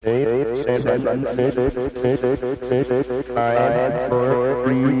8, 7, 6, 5, 4,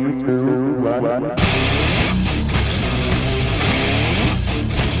 3, 2, 1.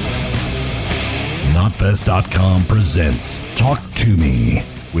 Knotfest.com presents Talk to Me.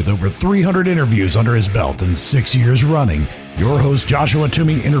 With over 300 interviews under his belt and 6 years running, your host Joshua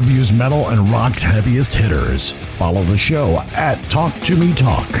Toomey interviews metal and rock's heaviest hitters. Follow the show at Talk to Me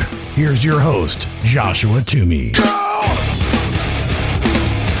Talk. Here's your host, Joshua Toomey.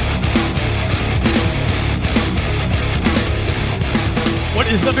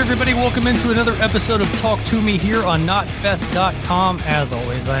 What is up, everybody? Welcome into another episode of Talk to Me here on Knotfest.com. As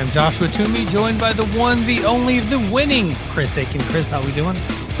always, I am Joshua Toomey, joined by the one, the only, the winning Chris Aiken. Chris, how we doing?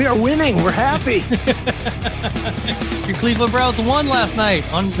 We are winning. We're happy. Your Cleveland Browns won last night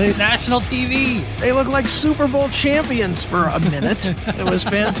on national TV. They look like Super Bowl champions for a minute. It was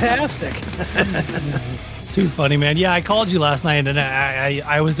fantastic. Too funny, man. Yeah, I called you last night, and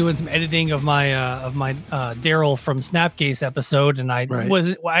I was doing some editing of my Daryl from Snapcase episode, and I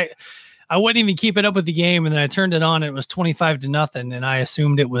wouldn't even keep it up with the game, and then I turned it on, and it was 25-0, and I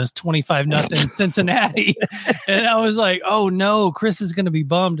assumed it was 25-0 Cincinnati, and I was like, oh no, Chris is going to be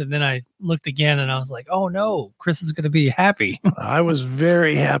bummed, and then I looked again, and I was like, oh no, Chris is going to be happy. I was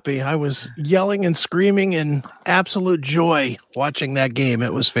very happy. I was yelling and screaming in absolute joy watching that game.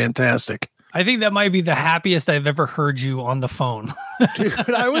 It was fantastic. I think that might be the happiest I've ever heard you on the phone. Dude,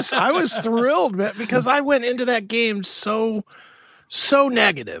 I was thrilled, man, because I went into that game so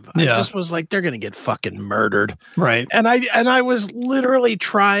negative. Yeah. I just was like, they're gonna get fucking murdered. Right. And I was literally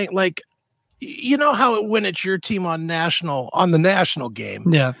trying, like, you know how when it's your team on the national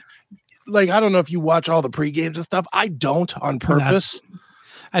game. Yeah. Like, I don't know if you watch all the pre-games and stuff. I don't on purpose.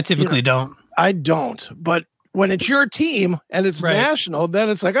 I typically don't. I don't, but when it's your team and it's right. national, then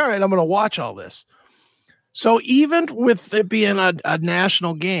it's like, all right, I'm going to watch all this. So even with it being a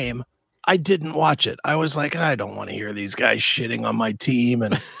national game, I didn't watch it. I was like, I don't want to hear these guys shitting on my team.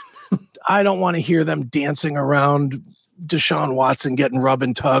 And I don't want to hear them dancing around Deshaun Watson getting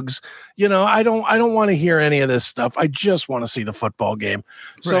rubbing tugs. You know, I don't want to hear any of this stuff. I just want to see the football game.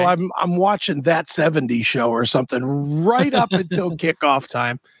 So right. I'm watching That 70s Show or something right up until kickoff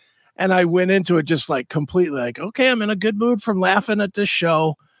time. And I went into it just like completely like, okay, I'm in a good mood from laughing at this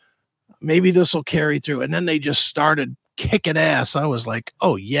show. Maybe this will carry through. And then they just started kicking ass. I was like,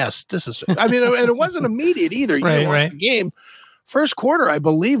 oh, yes, this is, I mean, and it wasn't immediate either. You know, the game, first quarter, I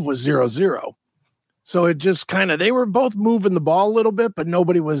believe, was 0-0. So it just kind of, they were both moving the ball a little bit, but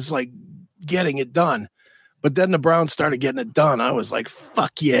nobody was like getting it done. But then the Browns started getting it done. I was like,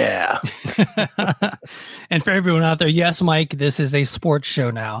 fuck yeah. And for everyone out there, yes, Mike, this is a sports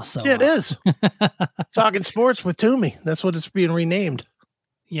show now. So yeah, it is. Talking sports with Toomey. That's what it's being renamed.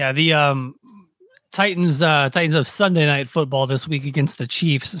 Yeah, the Titans of Sunday Night Football this week against the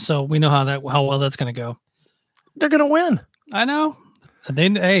Chiefs. So we know how well that's going to go. They're going to win. I know. I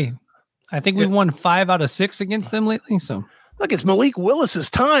think we've won 5 out of 6 against them lately. So look, it's Malik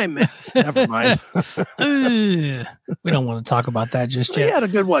Willis's time. Never mind. We don't want to talk about that just yet. He had a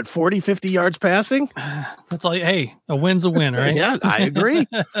good, 40, 50 yards passing? That's all. Hey, a win's a win, right? Yeah, I agree.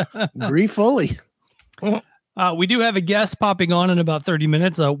 Agree fully. We do have a guest popping on in about 30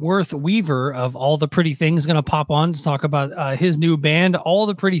 minutes. Worth Weaver of All the Pretty Things is going to pop on to talk about his new band. All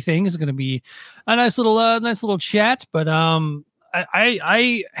the Pretty Things is going to be a nice little chat. But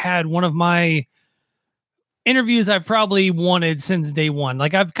I had one of my interviews I've probably wanted since day one.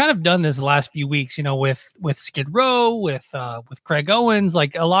 Like, I've kind of done this the last few weeks, you know, with Skid Row, with Craig Owens,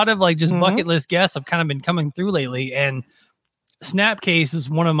 like a lot of like just bucket list guests have kind of been coming through lately. And Snapcase is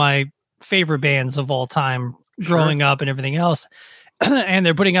one of my favorite bands of all time growing up and everything else. And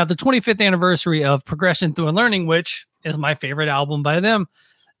they're putting out the 25th anniversary of Progression Through Unlearning, which is my favorite album by them.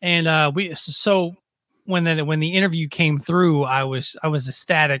 And when the interview came through, I was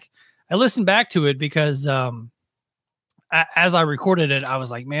ecstatic. I listened back to it because as I recorded it, I was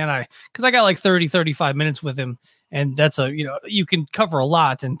like, man, because I got like 35 minutes with him, and that's you can cover a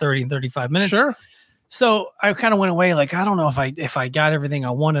lot in 30 and 35 minutes. Sure. So I kind of went away like, I don't know if I got everything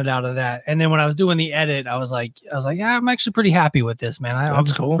I wanted out of that. And then when I was doing the edit, I was like, yeah, I'm actually pretty happy with this, man. I'm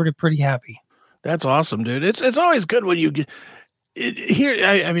cool. Pretty happy. That's awesome, dude. It's always good when you get here.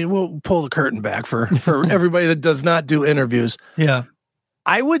 I mean, we'll pull the curtain back for everybody that does not do interviews. Yeah.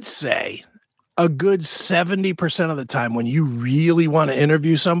 I would say a good 70% of the time when you really want to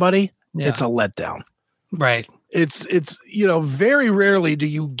interview somebody, it's a letdown. Right. It's very rarely do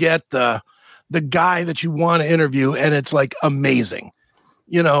you get the guy that you want to interview and it's like amazing,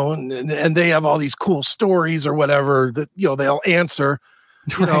 and they have all these cool stories or whatever that, they'll answer.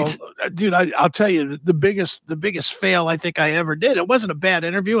 You know, Right. dude, I'll tell you the biggest fail I think I ever did. It wasn't a bad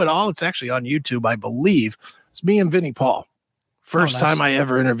interview at all. It's actually on YouTube, I believe. It's me and Vinnie Paul. First nice. time I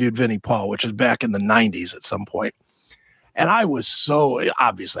ever interviewed Vinnie Paul, which was back in the 90s at some point. And I was so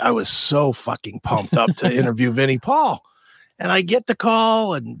fucking pumped up to interview Vinnie Paul. And I get the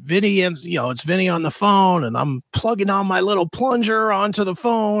call, and Vinny, and it's Vinny on the phone, and I'm plugging on my little plunger onto the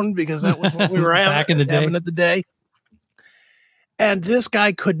phone because that was what we were Back in the day. having at the day. And this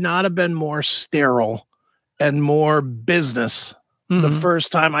guy could not have been more sterile and more business the Mhm.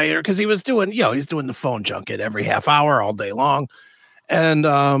 first time I because he was doing, he's doing the phone junket every half hour all day long. And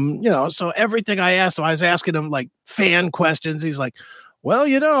so everything I asked him, I was asking him like fan questions. He's like, well,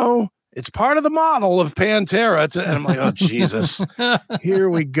 it's part of the model of Pantera. And I'm like, oh, Jesus, here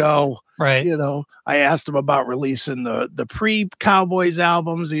we go. Right. I asked him about releasing the pre-Cowboys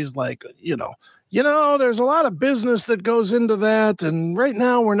albums. He's like, there's a lot of business that goes into that. And right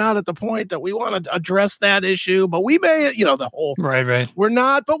now we're not at the point that we want to address that issue, but we may, the whole, Right. we're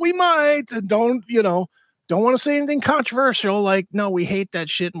not, but we might. And don't want to say anything controversial. Like, no, we hate that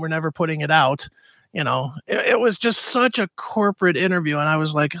shit and we're never putting it out. It was just such a corporate interview. And I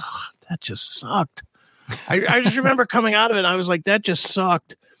was like, oh, that just sucked. I just remember coming out of it. And I was like, that just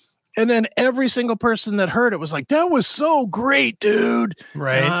sucked. And then every single person that heard it was like, that was so great, dude.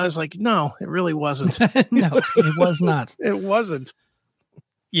 Right. And I was like, no, it really wasn't. No, it was not. It wasn't.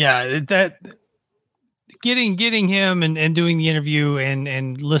 Yeah, that getting him and doing the interview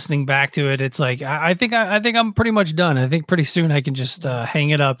and listening back to it, it's like I think I'm pretty much done. I think pretty soon I can just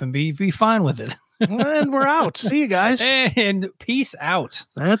hang it up and be fine with it. And we're out. See you guys. And peace out.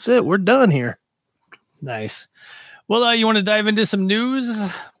 That's it. We're done here. Nice. Well, you want to dive into some news?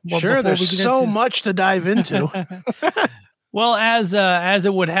 Sure. before we There's get so into- much to dive into. Well, as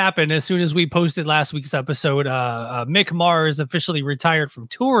it would happen, as soon as we posted last week's episode, Mick Mars officially retired from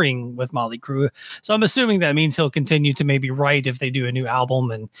touring with Motley Crue. So I'm assuming that means he'll continue to maybe write if they do a new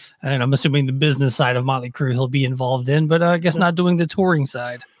album, and I'm assuming the business side of Motley Crue he'll be involved in, but I guess not doing the touring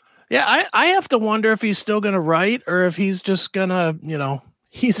side. Yeah, I have to wonder if he's still going to write or if he's just going to,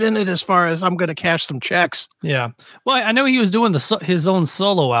 he's in it as far as I'm going to cash some checks. Yeah. Well, I know he was doing his own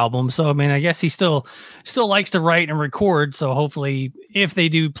solo album, so I mean, I guess he still likes to write and record. So hopefully, if they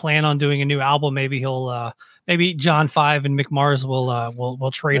do plan on doing a new album, maybe he'll maybe John 5 and Mick Mars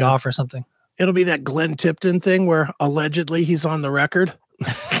will trade off or something. It'll be that Glenn Tipton thing where allegedly he's on the record.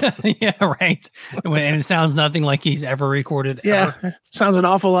 Yeah, right. And it sounds nothing like he's ever recorded. Yeah, sounds an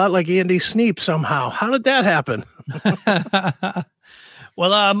awful lot like Andy Sneap somehow. How did that happen?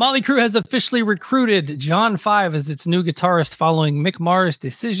 Well, Motley Crue has officially recruited John 5 as its new guitarist following Mick Mars'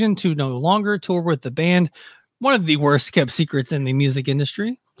 decision to no longer tour with the band. One of the worst kept secrets in the music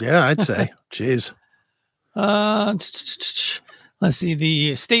industry. Yeah, I'd say. Jeez. Let's see.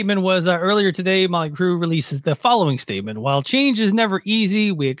 The statement was earlier today. Motley Crue releases the following statement. While change is never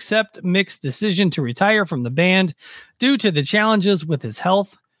easy, we accept Mick's decision to retire from the band due to the challenges with his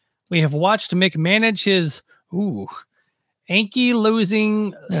health. We have watched Mick manage his ankylosing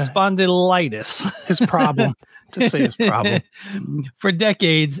spondylitis. His problem. Just say his problem. For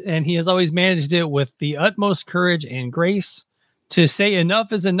decades, and he has always managed it with the utmost courage and grace. To say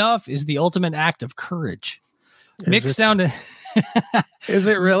enough is enough is the ultimate act of courage. Mick sounded... Is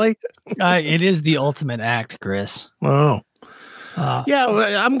it really? It is the ultimate act, Chris. Oh. Yeah,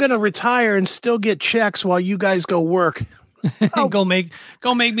 I'm going to retire and still get checks while you guys go work. Go make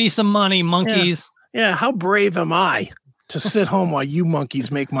me some money, monkeys. Yeah, how brave am I to sit home while you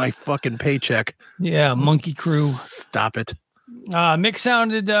monkeys make my fucking paycheck? Yeah, Monkey Crew. Stop it. Mick's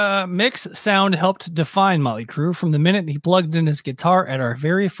sound helped define Motley Crue from the minute he plugged in his guitar at our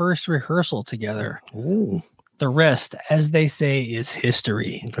very first rehearsal together. Ooh. The rest, as they say, is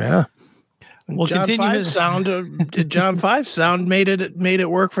history. Yeah. We'll John continue. 5 sound. John 5 sound made it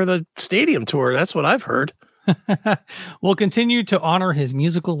work for the stadium tour. That's what I've heard. We'll continue to honor his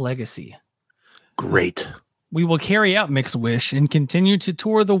musical legacy. Great. We will carry out Mick's wish and continue to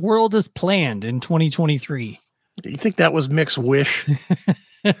tour the world as planned in 2023. You think that was Mick's wish?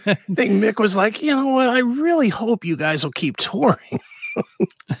 I think Mick was like, you know what? I really hope you guys will keep touring.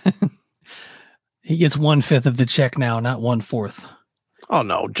 He gets 1/5 of the check now, not 1/4. Oh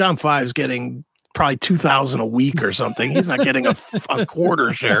no, John 5's getting probably $2,000 a week or something. He's not getting a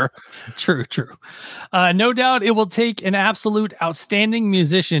quarter share. True. No doubt it will take an absolute outstanding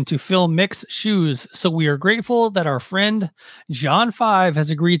musician to fill Mick's shoes. So we are grateful that our friend John 5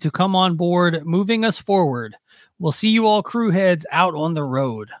 has agreed to come on board, moving us forward. We'll see you all crew heads out on the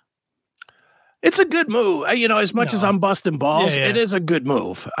road. It's a good move. As much as I'm busting balls, Yeah. it is a good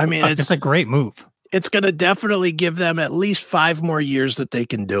move. I mean, It's a great move. It's going to definitely give them at least 5 more years that they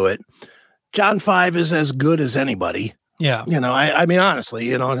can do it. John 5 is as good as anybody. Yeah. You know, I mean, honestly,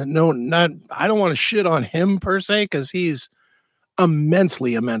 you know, I don't want to shit on him per se, because he's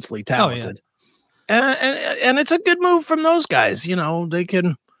immensely talented. And it's a good move from those guys. You know, their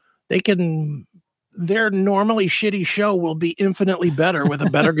normally shitty show will be infinitely better with a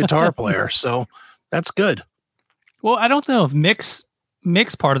better guitar player. So that's good. Well, I don't know if Mick's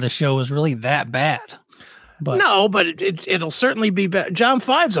part of the show was really that bad. But no, but it'll certainly be better. John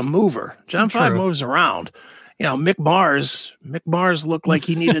 5's a mover. John 5 moves around. You know, Mick Mars looked like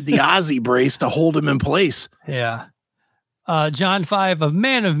he needed the Ozzy brace to hold him in place. Yeah. John 5, a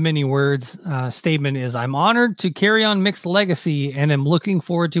man of many words, statement is, I'm honored to carry on Mick's legacy and am looking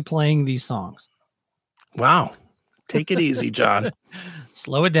forward to playing these songs. Wow. Take it easy, John.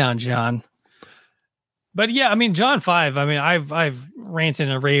 Slow it down, John. But yeah, I mean, John 5, I mean, I've ranted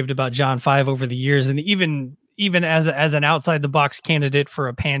and raved about John 5 over the years, and even as an outside the box candidate for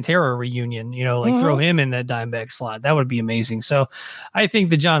a Pantera reunion, you know, like throw him in that Dimebag slot. That would be amazing. So I think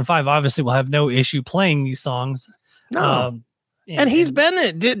the John 5 obviously will have no issue playing these songs. No. And he's been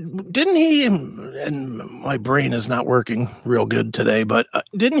it. Didn't he? And my brain is not working real good today, but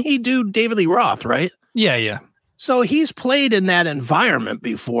didn't he do David Lee Roth? Right? Yeah. So he's played in that environment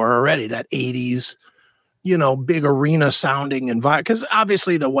before already. That 80s, you know, big arena sounding environment. Because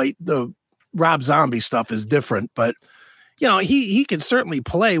obviously the Rob Zombie stuff is different, but you know he can certainly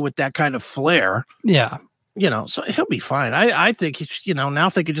play with that kind of flair. Yeah. You know, so he'll be fine. I think now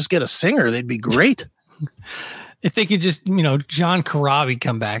if they could just get a singer, they'd be great. If they could just, you know, John Corabi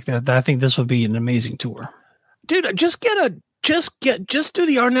come back, I think this would be an amazing tour. Dude, just do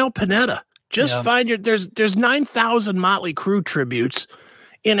the Arnel Pineda. Find there's 9,000 Motley Crue tributes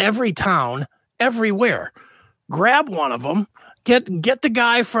in every town, everywhere. Grab one of them, get the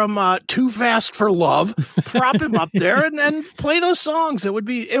guy from Too Fast for Love, prop him up there and play those songs. It would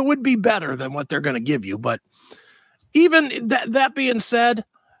be better than what they're going to give you. But even that being said,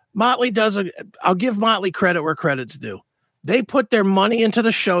 Motley I'll give Motley credit where credit's due. They put their money into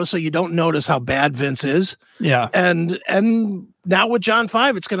the show so you don't notice how bad Vince is. Yeah. And now with John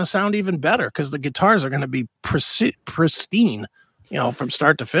 5, it's going to sound even better because the guitars are going to be pristine, you know, from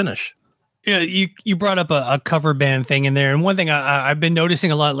start to finish. Yeah, you brought up a cover band thing in there. And one thing I've been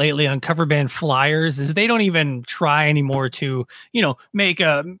noticing a lot lately on cover band flyers is they don't even try anymore to, you know, make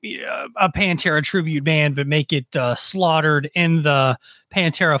a Pantera tribute band, but make it slaughtered in the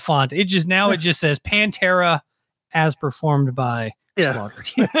Pantera font. It just says Pantera as performed by Slaughtered.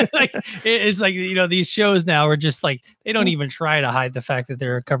 Like, it's like, you know, these shows now are just like, they don't even try to hide the fact that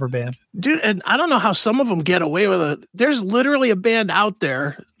they're a cover band. Dude, and I don't know how some of them get away with it. There's literally a band out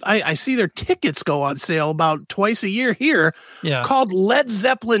there. I see their tickets go on sale about twice a year here called Led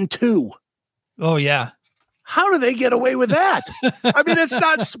Zeppelin 2. Oh, yeah. How do they get away with that? I mean, it's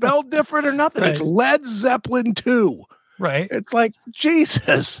not spelled different or nothing. Right. It's Led Zeppelin 2. Right. It's like,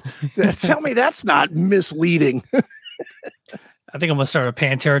 Jesus, tell me that's not misleading. I think I'm going to start a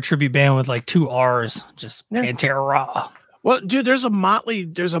Pantera tribute band with like 2 R's, just Pantera. Well, dude, there's a Motley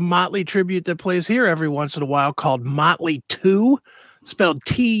tribute that plays here every once in a while called Motley 2, spelled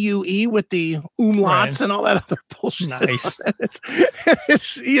T-U-E with the umlauts and all that other bullshit. Nice.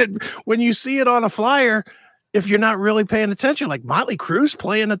 When you see it on a flyer, if you're not really paying attention, like Motley Crue's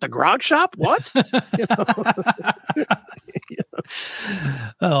playing at the Grog Shop, what?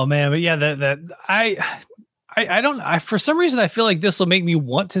 Oh man, but yeah, I don't for some reason I feel like this will make me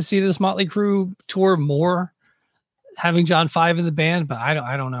want to see this Motley Crue tour more, having John 5 in the band, but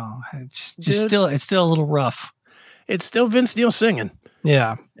I don't know. It's still a little rough. It's still Vince Neil singing.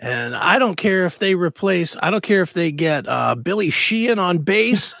 Yeah. And I don't care if they get Billy Sheehan on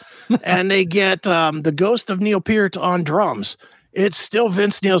bass and they get the ghost of Neil Peart on drums. It's still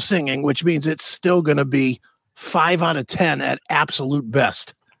Vince Neil singing, which means it's still going to be 5 out of 10 at absolute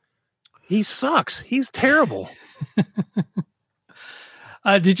best. He sucks. He's terrible.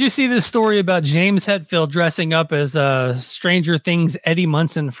 Did you see this story about James Hetfield dressing up as Stranger Things Eddie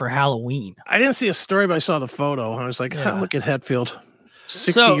Munson for Halloween? I didn't see a story, but I saw the photo. I was like, look at Hetfield.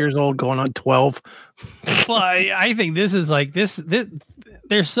 60 years old, going on 12. Well, I think this is like this.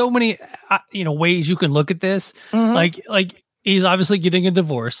 There's so many, ways you can look at this. Mm-hmm. Like he's obviously getting a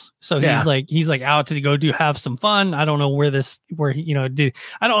divorce, so he's like out to have some fun. I don't know I don't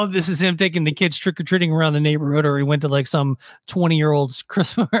know if this is him taking the kids trick or treating around the neighborhood, or he went to like some 20-year-old's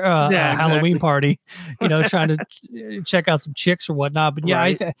Christmas Halloween party, trying to check out some chicks or whatnot. But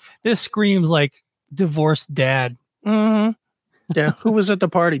this screams like divorced dad. Mm-hmm. Yeah, who was at the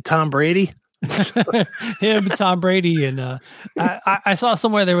party? Tom Brady. Him, Tom Brady, and I saw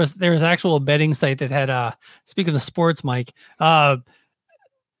somewhere there was actual betting site that had speaking of sports, Mike, the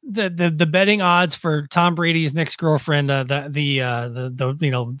betting odds for Tom Brady's next girlfriend, the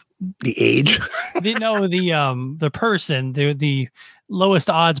you know, The age. the person, the lowest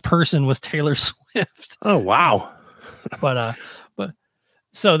odds person was Taylor Swift. Oh wow. But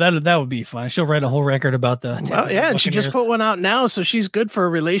so that would be fun. She'll write a whole record about the Well, yeah, and she just put one out now, so she's good for a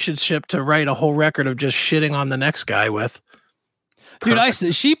relationship to write a whole record of just shitting on the next guy with.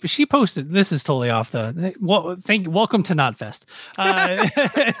 Dude, she posted. This is totally off the. Welcome to Knotfest.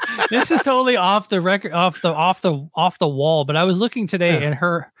 This is totally off the record, off the wall. But I was looking today, and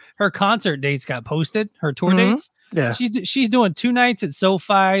her concert dates got posted. Her tour dates. Yeah, she's doing 2 nights at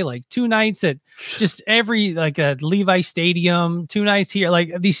SoFi, like 2 nights at just every like a Levi Stadium, 2 nights here,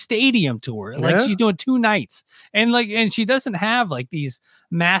 like the stadium tour. Like she's doing 2 nights, and she doesn't have like these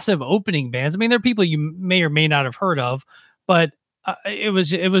massive opening bands. I mean, there are people you may or may not have heard of, but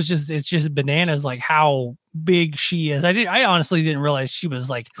it's just bananas like how big she is. I honestly didn't realize she was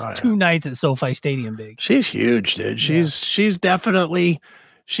like 2 nights at SoFi Stadium big. She's huge, dude. She is definitely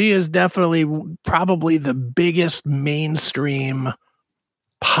probably the biggest mainstream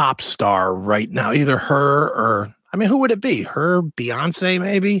pop star right now. Either her or, I mean, who would it be? Her, Beyonce,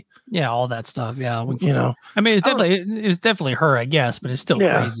 maybe? Yeah, all that stuff. Yeah, you know. I mean, it's definitely her, I guess, but it's still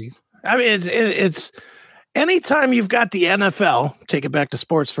crazy. I mean, it's anytime you've got the NFL, take it back to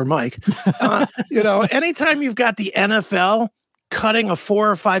sports for Mike. You know, anytime you've got the NFL cutting a 4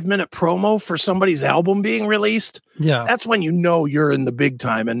 or 5 minute promo for somebody's album being released, that's when you know you're in the big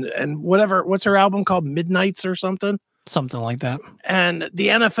time. And what's her album called? Midnights or something like that. And the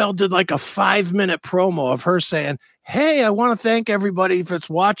NFL did like a 5 minute promo of her saying, "Hey, I want to thank everybody that's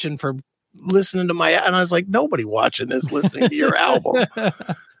watching for listening to my," and I was like, nobody watching is listening to your album.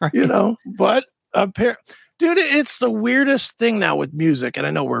 Right. You know, but dude, it's the weirdest thing now with music, and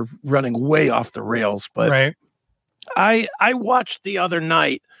I know we're running way off the rails, but right. I watched the other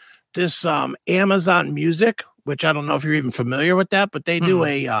night this Amazon Music, which I don't know if you're even familiar with that, but they do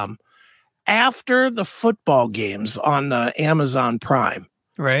a after the football games on the Amazon Prime,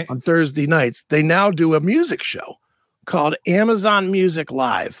 right, on Thursday nights, they now do a music show called Amazon Music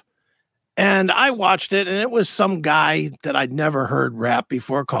Live. And I watched it, and it was some guy that I'd never heard rap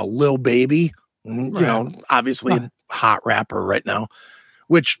before called Lil Baby. You know, obviously a hot rapper right now,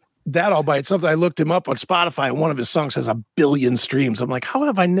 which that all by itself, I looked him up on Spotify, and one of his songs has 1 billion streams. I'm like, how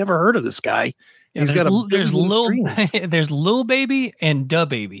have I never heard of this guy? Yeah, he's got there's Lil Baby and Da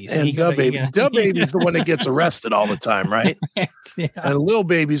Baby. So and Da Baby. Da Baby's the one that gets arrested all the time, right? Yeah. And Lil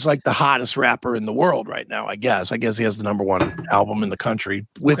Baby's like the hottest rapper in the world right now, I guess. I guess he has the #1 album in the country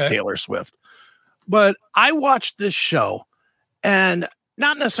with Taylor Swift. But I watched this show, and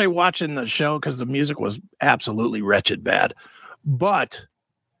not necessarily watching the show because the music was absolutely wretched bad, but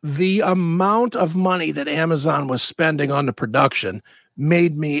the amount of money that Amazon was spending on the production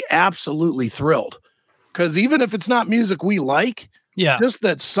made me absolutely thrilled. Because even if it's not music we like, just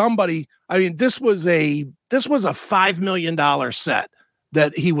that somebody, I mean, this was a $5 million set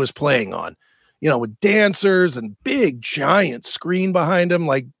that he was playing on, you know, with dancers and big giant screen behind him,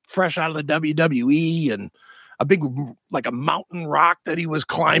 like fresh out of the WWE, and a big, like a mountain rock that he was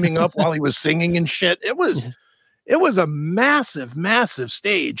climbing up while he was singing and shit. It was a massive, massive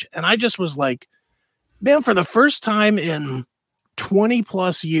stage. And I just was like, man, for the first time in 20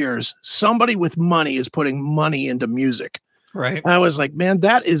 plus years, somebody with money is putting money into music. Right. And I was like, man,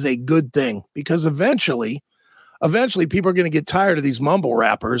 that is a good thing, because eventually people are going to get tired of these mumble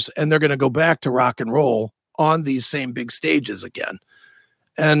rappers, and they're going to go back to rock and roll on these same big stages again.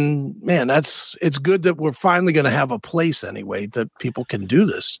 And man, it's good that we're finally going to have a place anyway that people can do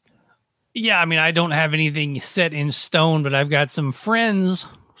this. Yeah, I mean, I don't have anything set in stone, but I've got some friends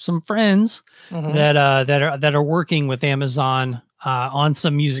that are working with Amazon on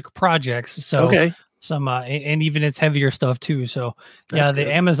some music projects. So some and even it's heavier stuff too. So that's good.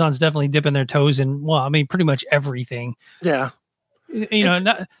 Amazon's definitely dipping their toes in. Well, I mean, pretty much everything. Yeah. You know,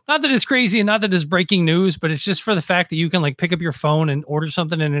 not that it's crazy and not that it's breaking news, but it's just for the fact that you can like pick up your phone and order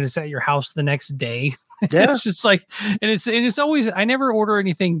something and it's at your house the next day. Yeah. It's just like, and it's always, I never order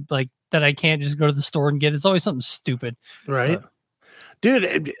anything like that I can't just go to the store and get. It's always something stupid. Right.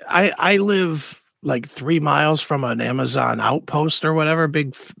 Dude, I live like 3 miles from an Amazon outpost or whatever,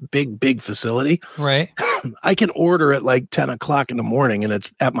 big facility. Right. I can order at like 10 o'clock in the morning and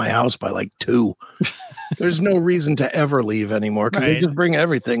it's at my house by like 2. There's no reason to ever leave anymore because they just bring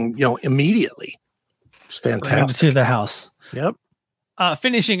everything, you know, immediately. It's fantastic. To the house. Yep.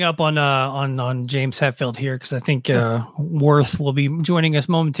 Finishing up on James Hetfield here, because I think Worth will be joining us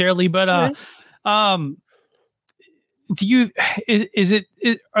momentarily. But do you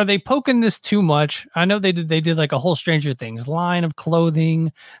are they poking this too much? I know they did like a whole Stranger Things line of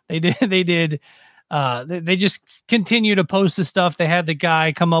clothing. They just continue to post the stuff. They had the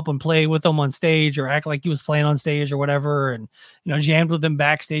guy come up and play with them on stage or act like he was playing on stage or whatever, and jammed with them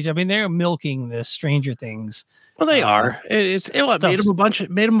backstage. I mean, they're milking this Stranger Things. Well, they are. It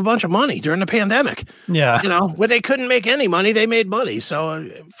made them a bunch of money during the pandemic. Yeah. When they couldn't make any money, they made money. So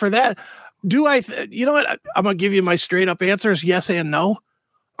for that, you know what? I'm going to give you my straight up answers. Yes and no.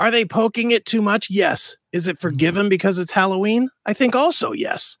 Are they poking it too much? Yes. Is it forgiven because it's Halloween? I think also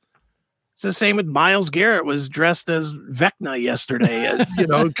yes. It's the same with Myles Garrett was dressed as Vecna yesterday,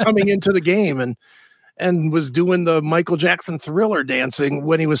 coming into the game and was doing the Michael Jackson Thriller dancing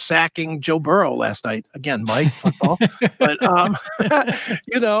when he was sacking Joe Burrow last night. Again, Mike, football. But I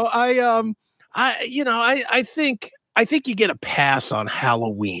think you get a pass on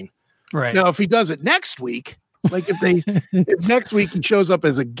Halloween. Right. Now, if he does it next week, like if next week he shows up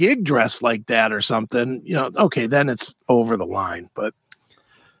as a gig dress like that or something, okay, then it's over the line. But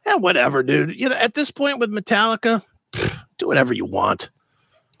yeah, whatever, dude. At this point with Metallica, do whatever you want.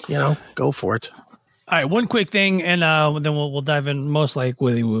 Go for it. All right, one quick thing, and then we'll dive in most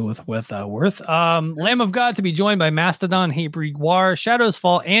likely with Worth. Lamb of God to be joined by Mastodon, Hatebreed, Gwar, Shadows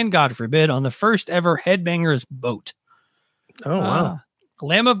Fall, and God Forbid on the first ever Headbangers Boat. Oh, wow.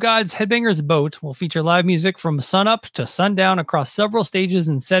 Lamb of God's Headbangers Boat will feature live music from sunup to sundown across several stages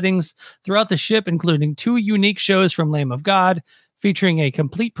and settings throughout the ship, including 2 unique shows from Lamb of God, featuring a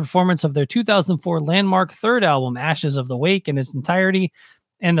complete performance of their 2004 landmark third album, Ashes of the Wake, in its entirety.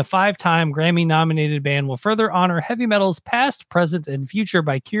 And the 5-time Grammy-nominated band will further honor heavy metal's past, present, and future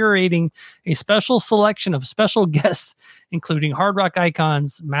by curating a special selection of special guests, including hard rock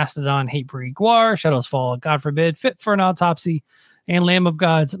icons Mastodon, Hatebreed, Gwar, Shadows Fall, God Forbid, Fit for an Autopsy, and Lamb of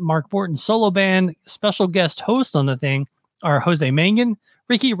God's Mark Borton solo band. Special guest hosts on the thing are Jose Mangan,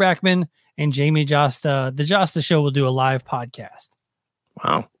 Ricky Rackman, and Jamie Josta. The Josta Show will do a live podcast.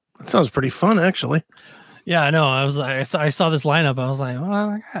 Wow, that sounds pretty fun, actually. Yeah, I know. I saw this lineup. I was like,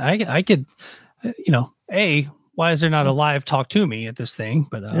 well, I could, why is there not a live Talk to Me at this thing?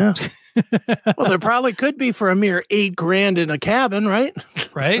 But yeah. Well, there probably could be for a mere $8,000 in a cabin, right?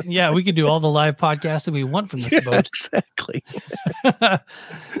 Right? Yeah, we could do all the live podcasts that we want from this boat. Exactly.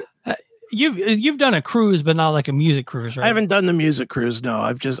 You've done a cruise, but not like a music cruise, right? I haven't done the music cruise. No,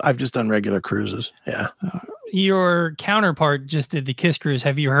 I've just done regular cruises. Yeah. Your counterpart just did the Kiss cruise.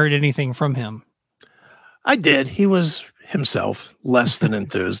 Have you heard anything from him? I did. He was himself, less than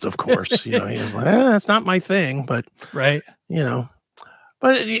enthused, of course. He was like, that's not my thing, but right.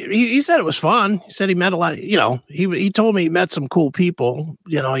 But he said it was fun. He said he met a lot. He told me he met some cool people.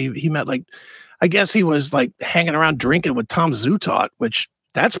 He met I guess he was like hanging around drinking with Tom Zutaut, which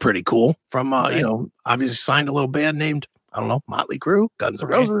that's pretty cool. From right. Obviously signed a little band named, I don't know, Motley Crue, Guns N'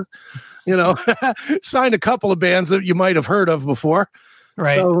 Roses. Signed a couple of bands that you might have heard of before.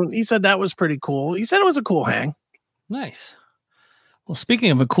 Right. So he said that was pretty cool. He said it was a cool hang. Nice. Well,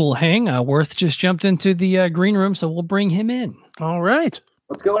 speaking of a cool hang, Worth just jumped into the green room, so we'll bring him in. All right.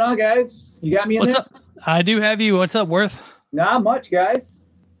 What's going on, guys? You got me in What's there? up? I do have you. What's up, Worth? Not much, guys.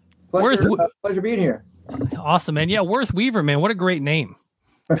 Pleasure being here. Awesome, man. Yeah, Worth Weaver, man. What a great name.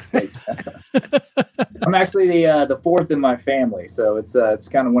 Thanks, I'm actually the fourth in my family, so it's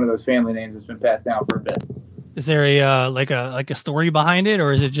kind of one of those family names that's been passed down for a bit. Is there a like a story behind it,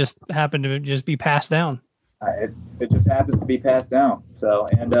 or is it just happened to just be passed down? It just happens to be passed down. So,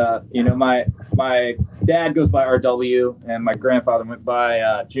 and my dad goes by RW, and my grandfather went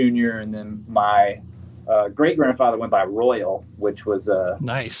by Junior, and then my great grandfather went by Royal, which was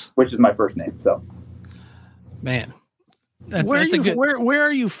nice, which is my first name. So, man, where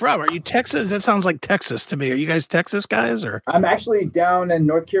are you from? Are you Texas? That sounds like Texas to me. Are you guys Texas guys, or? I'm actually down in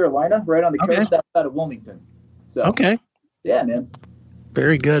North Carolina, right on the coast outside of Wilmington. So, okay. Yeah, man.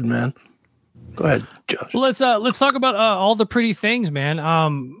 Very good, man. Go ahead, Josh. Well, let's talk about all the pretty things, man.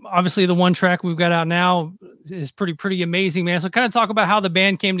 Obviously the one track we've got out now is pretty amazing, man. So kind of talk about how the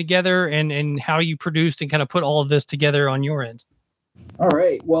band came together and how you produced and kind of put all of this together on your end. All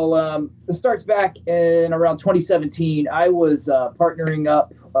right. Well, this starts back in around 2017. I was partnering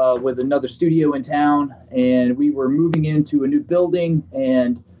up with another studio in town, and we were moving into a new building,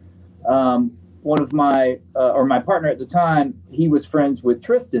 and one of my partner at the time, he was friends with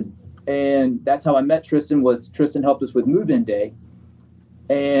Tristan, and that's how I met Tristan. Tristan helped us with move-in day,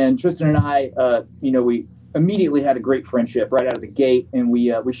 and Tristan and I, we immediately had a great friendship right out of the gate, and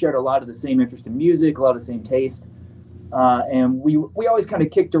we shared a lot of the same interest in music, a lot of the same taste, And we always kind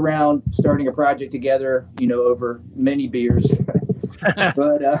of kicked around starting a project together, over many beers.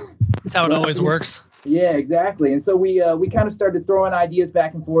 But that's how it always works. Yeah, exactly. And so we kind of started throwing ideas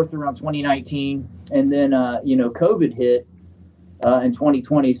back and forth around 2019, and then COVID hit in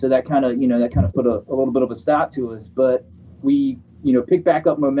 2020, so that kind of put a little bit of a stop to us. But we picked back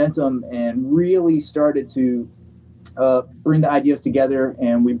up momentum and really started to bring the ideas together,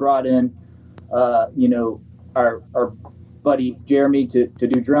 and we brought in our buddy Jeremy to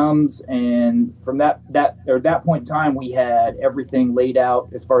do drums, and from that point in time, we had everything laid out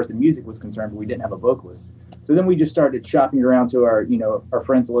as far as the music was concerned, but we didn't have a vocalist. So then we just started shopping around to our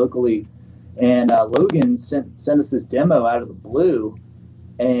friends locally, and Logan sent us this demo out of the blue,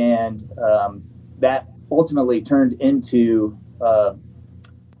 and that ultimately turned into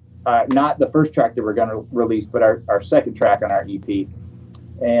not the first track that we're going to release, but our second track on our EP.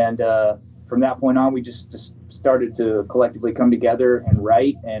 And from that point on, we just started to collectively come together and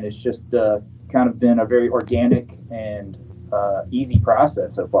write, and it's just kind of been a very organic and easy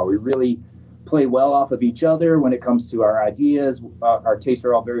process so far. We really play well off of each other when it comes to our ideas. Our tastes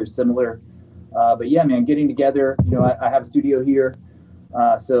are all very similar. But yeah, man, getting together, I have a studio here.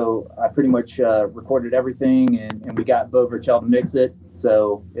 So I pretty much recorded everything, and we got Bo Verchel to mix it.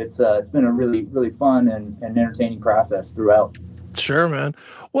 So it's been a really, really fun and entertaining process throughout. Sure, man.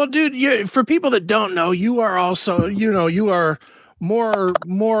 Well, dude, for people that don't know, you are also, you are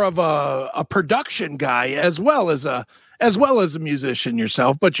more of a production guy as well as a musician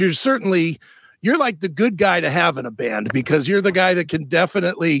yourself. But you're like the good guy to have in a band, because you're the guy that can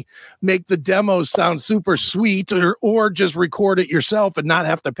definitely make the demos sound super sweet, or just record it yourself and not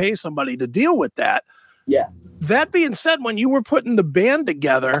have to pay somebody to deal with that. Yeah. That being said, when you were putting the band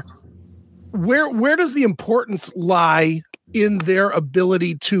together, where does the importance lie in their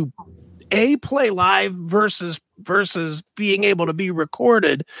ability to play live versus being able to be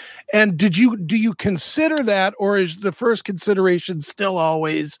recorded? And do you consider that, or is the first consideration still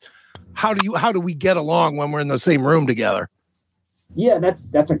always how do we get along when we're in the same room together? Yeah,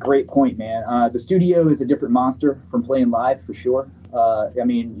 that's a great point, man. The studio is a different monster from playing live, for sure. I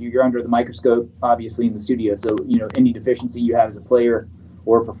mean, you're under the microscope, obviously, in the studio. So, any deficiency you have as a player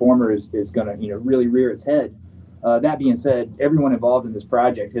or a performer is going to, really rear its head. That being said, everyone involved in this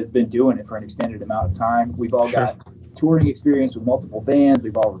project has been doing it for an extended amount of time. We've all got touring experience with multiple bands.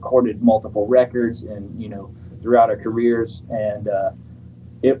 We've all recorded multiple records and, throughout our careers. And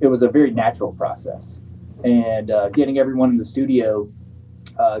it was a very natural process. And getting everyone in the studio,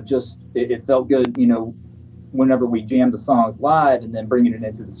 it felt good, whenever we jammed the songs live and then bringing it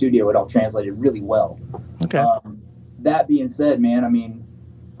into the studio, it all translated really well. Okay. That being said, man, I mean,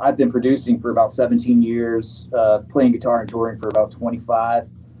 I've been producing for about 17 years, playing guitar and touring for about 25.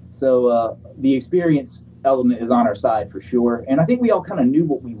 So the experience element is on our side for sure. And I think we all kind of knew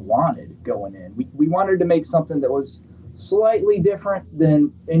what we wanted going in. We wanted to make something that was slightly different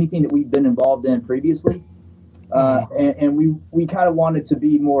than anything that we've been involved in previously. And we kind of wanted to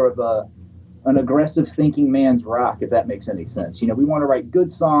be more of an aggressive thinking man's rock, if that makes any sense. We want to write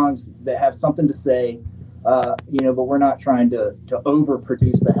good songs that have something to say, but we're not trying to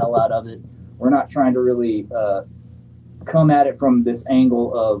overproduce the hell out of it. We're not trying to really come at it from this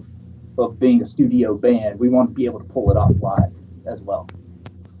angle of being a studio band. We want to be able to pull it off live as well.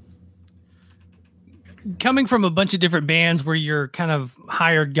 Coming from a bunch of different bands where you're kind of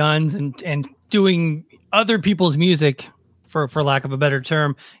hired guns and doing other people's music, for lack of a better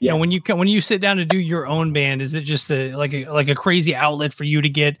term, yeah. When you sit down to do your own band, is it just like a crazy outlet for you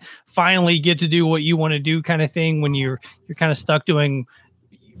to finally get to do what you want to do, kind of thing, when you're kind of stuck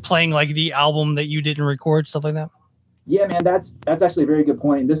playing like the album that you didn't record, stuff like that? Yeah, man, that's actually a very good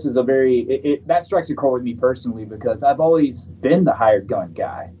point. This is that strikes a chord with me personally, because I've always been the hired gun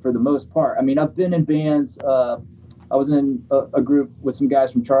guy for the most part. I mean, I've been in bands. I was in a group with some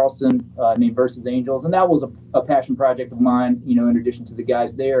guys from Charleston named Versus Angels, and that was a passion project of mine, in addition to the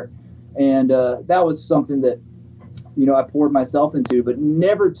guys there. And that was something that, I poured myself into, but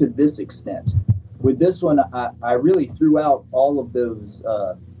never to this extent. With this one, I really threw out all of those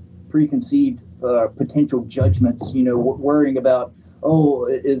preconceived potential judgments, worrying about,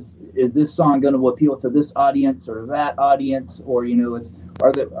 is this song going to appeal to this audience or that audience, or,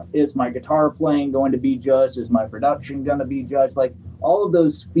 is my guitar playing going to be judged? Is my production going to be judged? Like, all of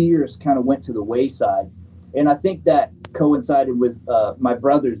those fears kind of went to the wayside. And I think that coincided with my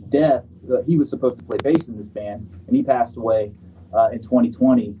brother's death. He was supposed to play bass in this band, and he passed away in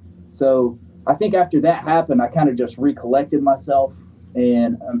 2020. So I think after that happened, I kind of just recollected myself,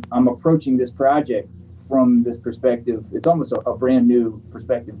 and I'm approaching this project from this perspective. It's almost a brand new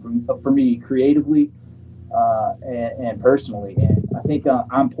perspective for me creatively. and personally. And I think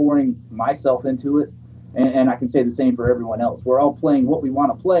I'm pouring myself into it. And I can say the same for everyone else. We're all playing what we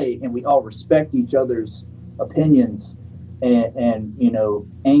want to play, and we all respect each other's opinions and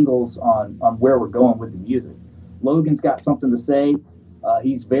angles on where we're going with the music. Logan's got something to say.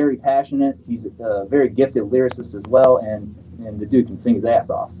 He's very passionate. He's a very gifted lyricist as well, and the dude can sing his ass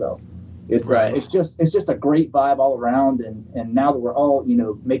off. So it's Right. It's just a great vibe all around. And now that we're all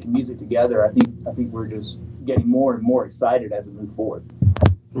making music together, I think we're just getting more and more excited as we move forward.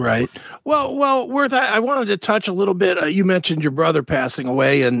 Right. Well, Worth, I wanted to touch a little bit. You mentioned your brother passing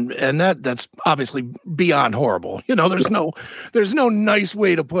away, and that's obviously beyond horrible. There's no nice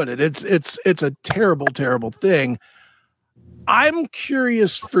way to put it. It's a terrible, terrible thing. I'm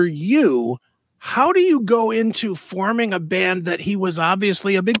curious for you, how do you go into forming a band that he was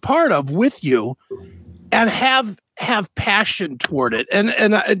obviously a big part of with you and have passion toward it?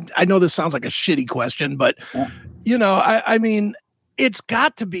 And I know this sounds like a shitty question, but I mean, it's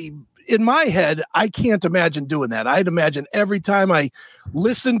got to be, in my head, I can't imagine doing that. I'd imagine every time I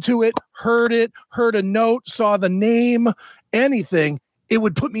listened to it, heard a note, saw the name, anything, it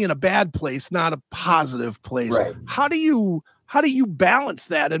would put me in a bad place, not a positive place. Right. How do you balance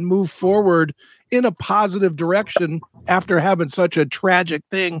that and move forward in a positive direction after having such a tragic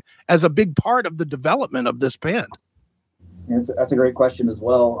thing as a big part of the development of this band? That's a great question as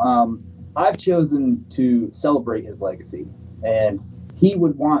well. I've chosen to celebrate his legacy, and he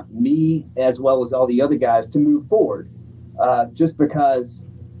would want me, as well as all the other guys, to move forward, just because,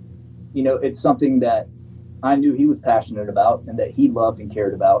 it's something that I knew he was passionate about and that he loved and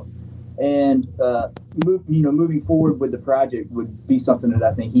cared about. And, moving forward with the project would be something that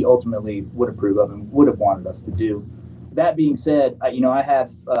I think he ultimately would approve of and would have wanted us to do. That being said, I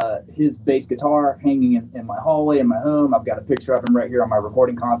have his bass guitar hanging in my hallway in my home. I've got a picture of him right here on my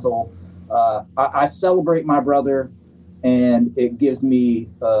recording console. I celebrate my brother, and it gives me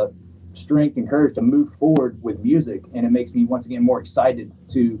strength and courage to move forward with music, and it makes me once again more excited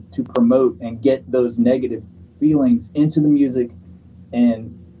to promote and get those negative feelings into the music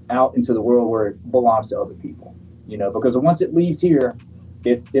and out into the world where it belongs to other people. Because once it leaves here,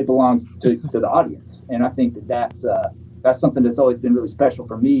 it belongs to the audience. And I think that's something that's always been really special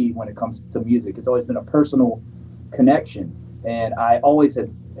for me when it comes to music. It's always been a personal connection, and I always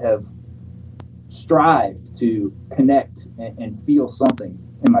have strived to connect and feel something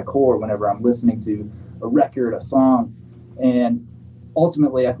in my core whenever I'm listening to a record, a song. And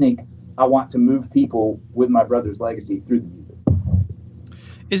ultimately, I think I want to move people with my brother's legacy through the music.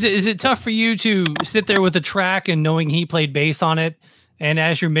 Is it tough for you to sit there with a track and knowing he played bass on it, and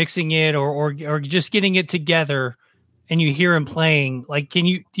as you're mixing it or just getting it together and you hear him playing, like,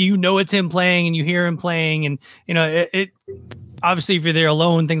 do you know it's him playing and you hear him playing, and it obviously if you're there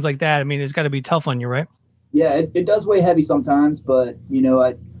alone, things like that, I mean, it's got to be tough on you, right? Yeah, it does weigh heavy sometimes, but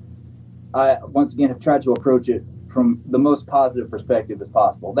I once again have tried to approach it from the most positive perspective as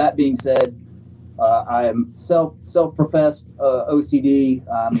possible. That being said, I am self-professed OCD.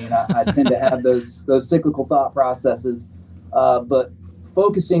 I mean, I tend to have those cyclical thought processes, but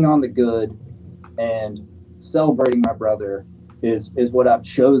focusing on the good and celebrating my brother is what I've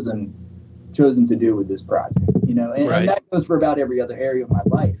chosen to do with this project. And that goes for about every other area of my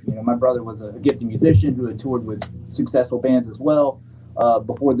life. My brother was a gifted musician who had toured with successful bands as well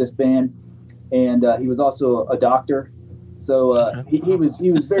before this band, and he was also a doctor. So he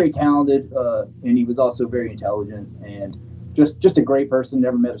was very talented, and he was also very intelligent and just a great person.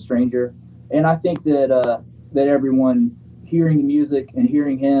 Never met a stranger. And I think that everyone hearing the music and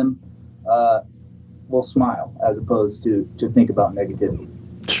hearing him will smile as opposed to think about negativity.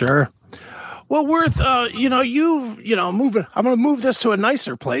 Sure. Well, Worth, moving. I'm going to move this to a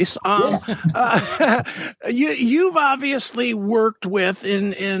nicer place. You've obviously worked with,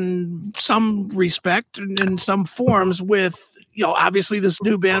 in some respect, in some forms, with obviously this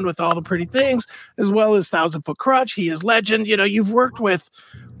new band with All the Pretty Things, as well as 1,000 Foot Krutch. He is Legend. You've worked with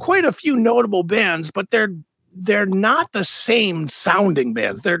quite a few notable bands, but they're not the same sounding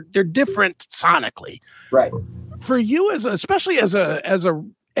bands. They're different sonically. Right. For you, especially as a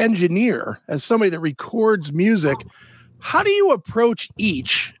engineer, as somebody that records music, how do you approach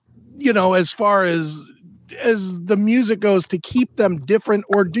each, as far as the music goes, to keep them different,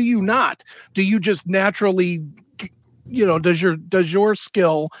 or do you not? Do you just naturally, does your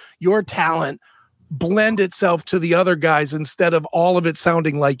skill, your talent blend itself to the other guys instead of all of it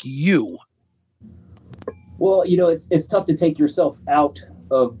sounding like you? Well, it's tough to take yourself out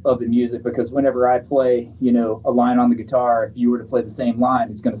of the music, because whenever I play, a line on the guitar, if you were to play the same line,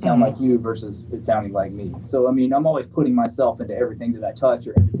 it's going to sound like you versus it sounding like me. So, I mean, I'm always putting myself into everything that I touch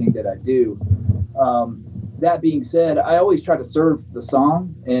or everything that I do. that being said, I always try to serve the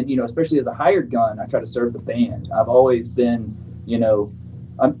song, and especially as a hired gun, I try to serve the band. I've always been,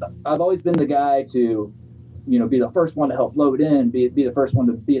 I've always been the guy to, be the first one to help load in, be the first one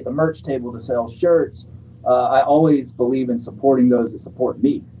to be at the merch table to sell shirts. I always believe in supporting those that support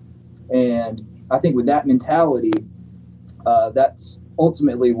me, and I think with that mentality, that's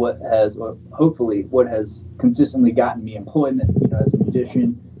ultimately hopefully what has consistently gotten me employment. As a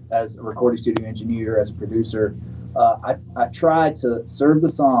musician, as a recording studio engineer, as a producer, I try to serve the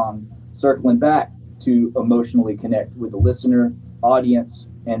song, circling back to emotionally connect with the listener, audience,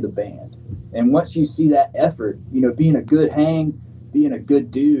 and the band. And once you see that effort, being a good hang, being a good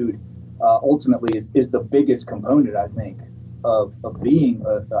dude, ultimately is the biggest component, I think, of being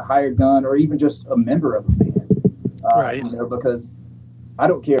a hired gun or even just a member of a band. Right. Because I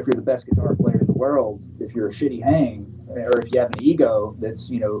don't care if you're the best guitar player in the world, if you're a shitty hang, or if you have an ego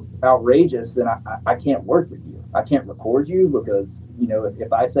that's, outrageous, then I can't work with you. I can't record you because,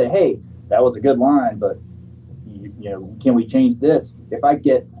 if I say, hey, that was a good line, but, can we change this? If I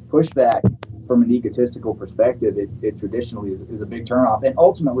get pushback from an egotistical perspective, it traditionally is a big turnoff. And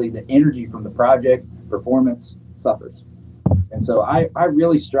ultimately, the energy from the project performance suffers. And so I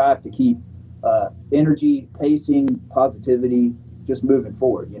really strive to keep energy, pacing, positivity, just moving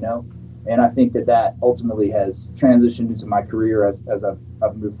forward, And I think that ultimately has transitioned into my career as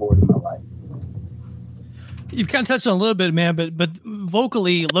I've moved forward in my life. You've kind of touched on a little bit, man, but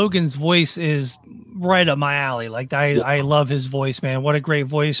vocally, Logan's voice is right up my alley. Like I love his voice, man. What a great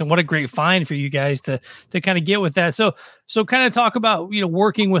voice, and what a great find for you guys to kind of get with that. So kind of talk about,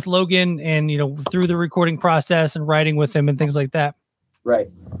 working with Logan and, through the recording process and writing with him and things like that. Right.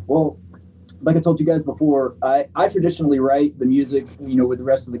 Well, like I told you guys before, I traditionally write the music, with the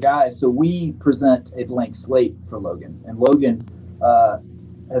rest of the guys. So we present a blank slate for Logan. And Logan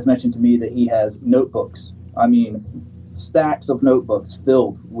has mentioned to me that he has notebooks. I mean, stacks of notebooks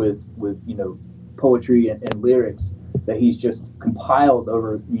filled with poetry and lyrics that he's just compiled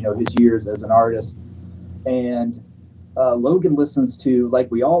over, his years as an artist. And Logan listens to, like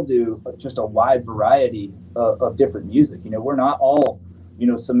we all do, just a wide variety of different music. We're not all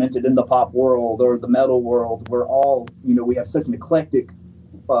cemented in the pop world or the metal world. We're all, we have such an eclectic,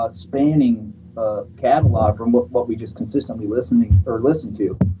 spanning catalog from what we just consistently listen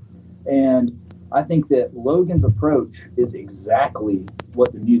to. And I think that Logan's approach is exactly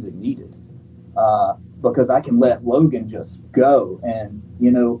what the music needed, because I can let Logan just go and,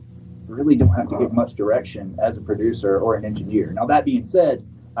 really don't have to give much direction as a producer or an engineer. Now, that being said,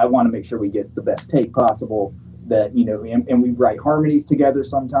 I want to make sure we get the best take possible, that, and we write harmonies together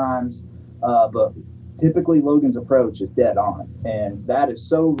sometimes, but typically Logan's approach is dead on. And that is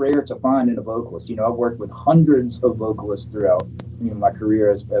so rare to find in a vocalist. I've worked with hundreds of vocalists throughout, my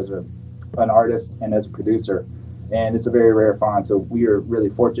career as an artist and as a producer, and it's a very rare find. So we are really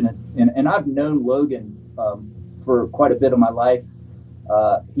fortunate. And I've known Logan for quite a bit of my life.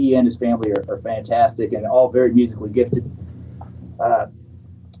 He and his family are fantastic and all very musically gifted.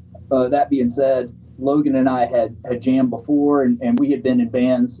 That being said, Logan and I had jammed before, and we had been in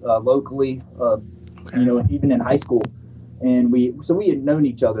bands locally, even in high school. And we had known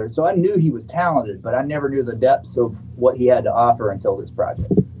each other. So I knew he was talented, but I never knew the depths of what he had to offer until this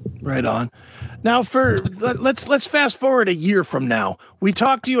project. Right on. Now, let's fast forward a year from now. We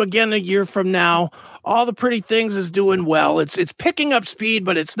talk to you again a year from now. All the Pretty Things is doing well. It's picking up speed,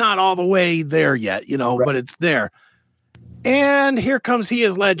 but it's not all the way there yet, right. But it's there. And here comes He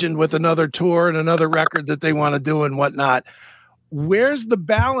Is Legend with another tour and another record that they want to do and whatnot. Where's the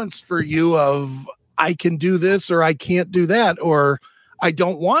balance for you of I can do this or I can't do that, or I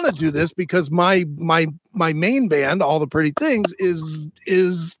don't want to do this because my main band, All the Pretty Things,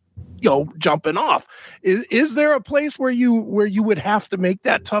 is jumping off. Is there a place where you would have to make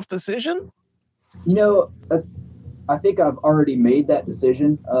that tough decision? I think I've already made that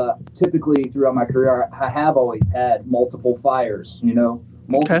decision. Typically throughout my career, I have always had multiple fires,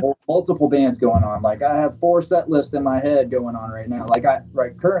 multiple bands going on. Like I have 4 set lists in my head going on right now.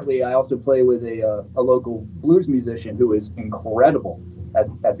 Currently I also play with a local blues musician who is incredible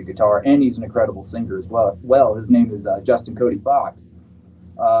at the guitar, and he's an incredible singer as well. His name is Justin Cody Fox.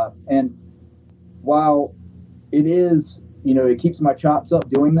 And while it is, it keeps my chops up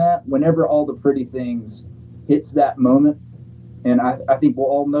doing that, whenever All the Pretty Things hits that moment, and I think we'll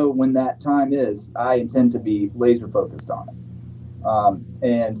all know when that time is, I intend to be laser focused on it.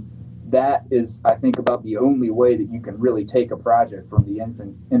 And that is, I think, about the only way that you can really take a project from the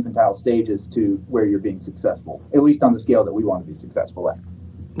infantile stages to where you're being successful, at least on the scale that we want to be successful at.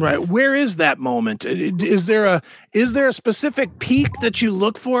 Right. Where is that moment? Is there a specific peak that you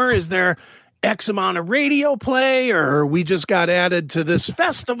look for? Is there X amount of radio play, or we just got added to this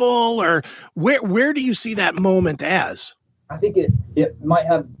festival, or where do you see that moment as? I think it might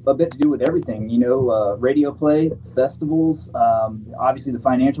have a bit to do with everything, radio play, festivals. Obviously, the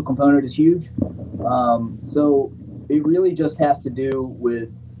financial component is huge. So it really just has to do with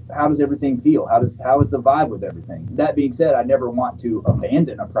how does everything feel? How is the vibe with everything? That being said, I never want to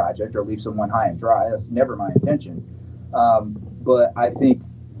abandon a project or leave someone high and dry. That's never my intention. But I think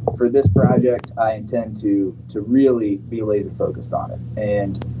for this project, I intend to really be laser focused on it.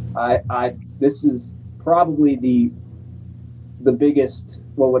 And this is probably the biggest,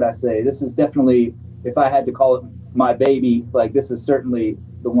 what would I say? This is definitely, if I had to call it my baby, like this is certainly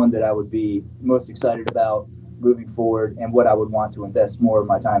the one that I would be most excited about moving forward and what I would want to invest more of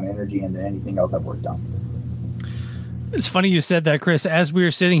my time and energy into anything else I've worked on. It's funny you said that, Chris. As we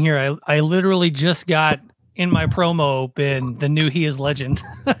were sitting here, I literally just got in my promo bin the new He Is Legend.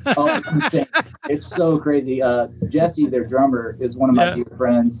 Oh, it's so crazy. Jesse, their drummer, is one of my dear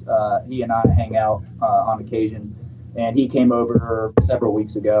friends. He and I hang out on occasion, and he came over several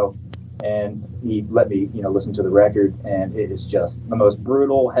weeks ago and he let me listen to the record, and it is just the most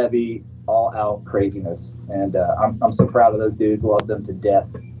brutal, heavy, all out craziness. And I'm so proud of those dudes. Love them to death.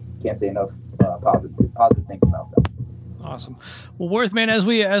 Can't say enough positive things about them. Awesome. Well, Worth, man, as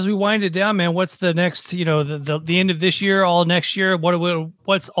we wind it down, man, what's the next, the end of this year, all next year?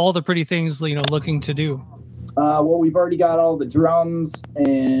 What's all the pretty things, looking to do? Well, we've already got all the drums,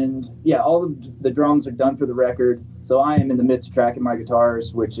 and all of the drums are done for the record. So I am in the midst of tracking my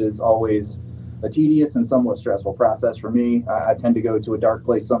guitars, which is always a tedious and somewhat stressful process for me. I tend to go to a dark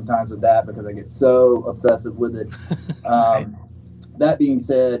place sometimes with that because I get so obsessive with it. That being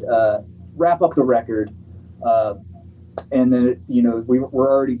said, wrap up the record. And then,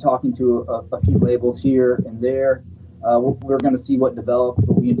 we're already talking to a few labels here and there. We're going to see what develops,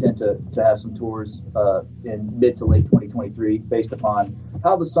 but we intend to have some tours in mid to late 2023 based upon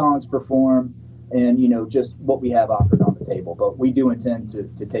how the songs perform and, just what we have offered on the table. But we do intend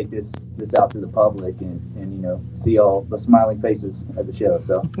to take this out to the public and see all the smiling faces at the show.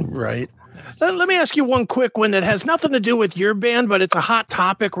 So right. Let me ask you one quick one that has nothing to do with your band, but it's a hot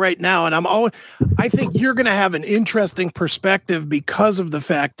topic right now. And I think you're going to have an interesting perspective because of the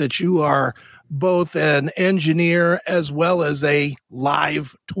fact that you are both an engineer as well as a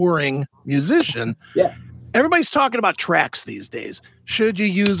live touring musician. Yeah. Everybody's talking about tracks these days. Should you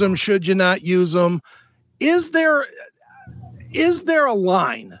use them? Should you not use them? Is there a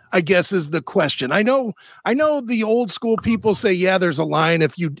line, I guess, is the question. I know the old school people say, yeah, there's a line.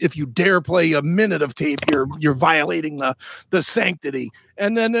 If you dare play a minute of tape, you're violating the sanctity.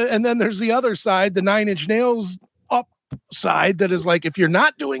 And then there's the other side, the Nine Inch Nails up side, that is like, if you're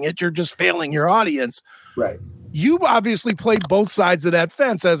not doing it, you're just failing your audience. Right. You obviously played both sides of that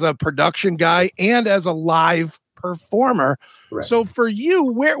fence as a production guy and as a live performer. Right. So for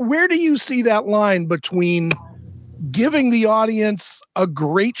you, where do you see that line between giving the audience a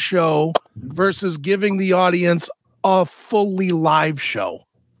great show versus giving the audience a fully live show?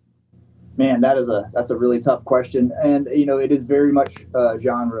 Man, that's a really tough question. And, it is very much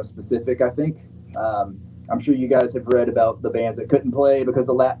genre specific, I think. I'm sure you guys have read about the bands that couldn't play because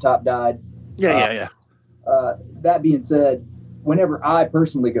the laptop died. Yeah. That being said, whenever I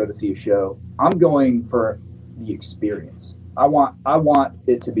personally go to see a show, I'm going for the experience. I want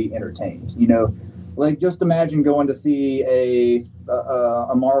it to be entertained, Like, just imagine going to see a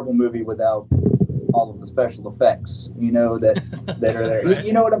Marvel movie without all of the special effects, that are there. Right.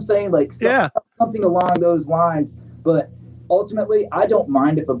 You know what I'm saying? Like, something along those lines. But ultimately, I don't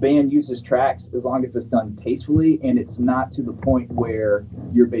mind if a band uses tracks as long as it's done tastefully and it's not to the point where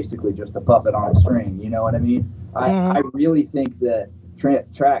you're basically just a puppet on a string. You know what I mean? Mm-hmm. I really think that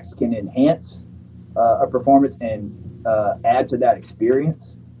tracks can enhance a performance and add to that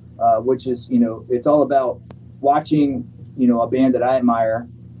experience. Which is, it's all about watching, a band that I admire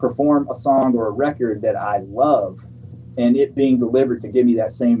perform a song or a record that I love and it being delivered to give me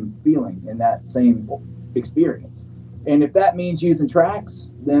that same feeling and that same experience. And if that means using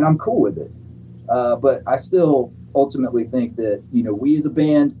tracks, then I'm cool with it. But I still ultimately think that, we as a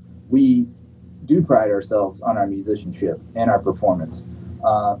band, we do pride ourselves on our musicianship and our performance.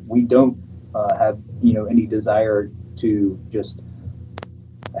 We don't have, any desire to just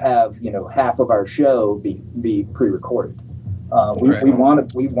have half of our show be pre-recorded. We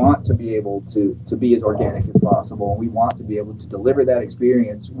want to be able to be as organic as possible, and we want to be able to deliver that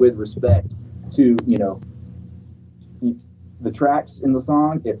experience with respect to the tracks in the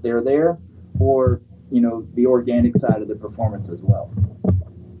song if they're there, or the organic side of the performance as well.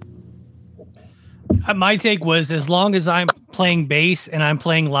 My take was, as long as I'm playing bass and I'm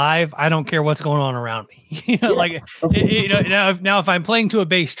playing live, I don't care what's going on around me. Now if I'm playing to a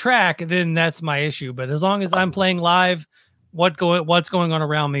bass track, then that's my issue. But as long as I'm playing live, what's going on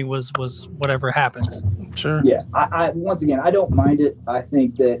around me was whatever happens. Sure. Yeah. I once again, I don't mind it. I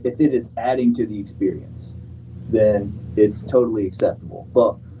think that if it is adding to the experience, then it's totally acceptable.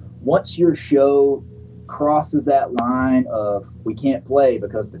 But once your show crosses that line of we can't play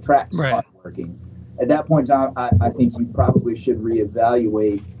because the track's not working, at that point in time, I think you probably should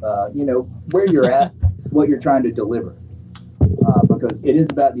reevaluate, where you're at, what you're trying to deliver, because it is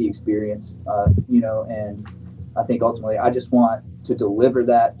about the experience, and I think ultimately I just want to deliver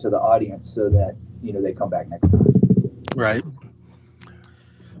that to the audience so that, they come back next time. Right.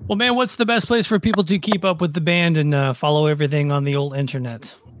 Well, man, what's the best place for people to keep up with the band and follow everything on the old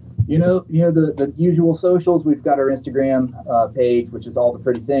internet? The usual socials. We've got our Instagram page, which is All the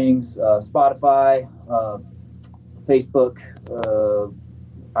Pretty Things, Spotify, Facebook,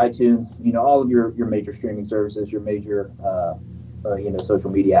 iTunes, all of your major streaming services, your major, social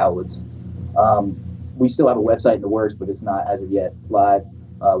media outlets. We still have a website in the works, but it's not as of yet live.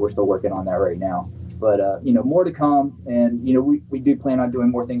 We're still working on that right now. But, more to come. And, we do plan on doing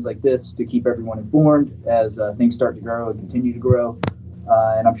more things like this to keep everyone informed as things start to grow and continue to grow.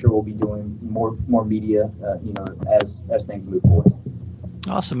 And I'm sure we'll be doing more media, as things move forward.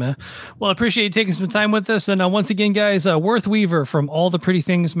 Awesome, man. Well, I appreciate you taking some time with us. And once again, guys, Worth Weaver from All the Pretty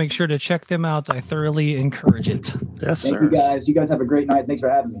Things. Make sure to check them out. I thoroughly encourage it. Yes, Thank sir. you, guys. You guys have a great night. Thanks for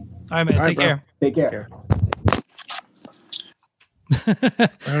having me. All right, man. Take care. Take care.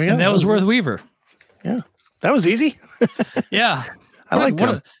 And that was Worth Weaver. Yeah. That was easy. Yeah. I like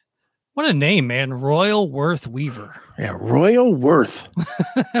that. What a name, man. Royal Worth Weaver. Yeah. Royal Worth.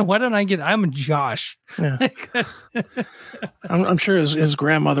 Why don't I'm Josh. Yeah. I'm sure his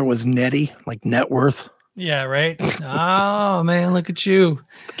grandmother was Nettie, like net worth. Yeah, right. Oh man, look at you.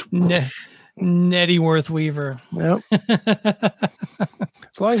 Nettie Worth Weaver. Yep.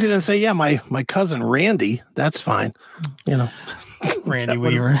 As long as he didn't say, yeah, my cousin Randy, that's fine. Randy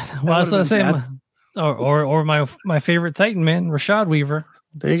Weaver. Well, that's what I say. Or my favorite Titan, man, Rashad Weaver.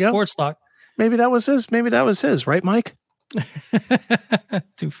 There you go. Sports Talk. Maybe that was his, right, Mike?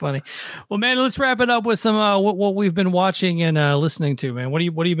 Too funny. Well, man, let's wrap it up with some what we've been watching and listening to, man. What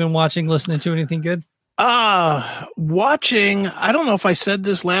have you been watching, listening to? Anything good? Watching. I don't know if I said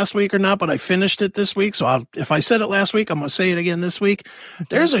this last week or not, but I finished it this week. So if I said it last week, I'm going to say it again this week. Okay.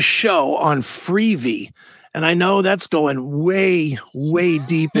 There's a show on Freevee. And I know that's going way, way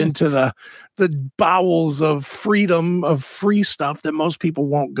deep into the bowels of freedom, of free stuff that most people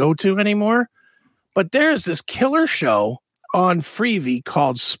won't go to anymore. But there's this killer show on Freevee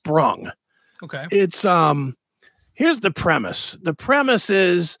called Sprung. Okay. It's here's the premise. The premise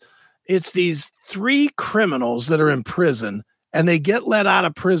is it's these 3 criminals that are in prison, and they get let out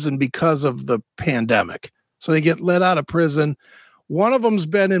of prison because of the pandemic. So they get let out of prison. One of them's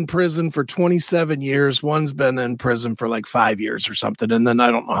been in prison for 27 years. One's been in prison for like 5 years or something. And then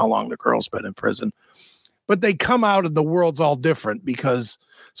I don't know how long the girl's been in prison. But they come out and the world's all different because,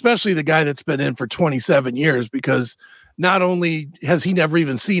 especially the guy that's been in for 27 years, because not only has he never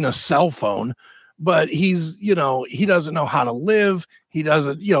even seen a cell phone, but he doesn't know how to live. He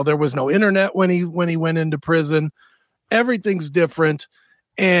doesn't, there was no internet when he went into prison. Everything's different.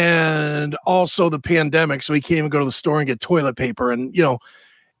 And also the pandemic, so he can't even go to the store and get toilet paper. And,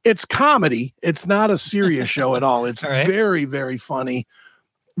 it's comedy. It's not a serious show at all. It's very, very funny,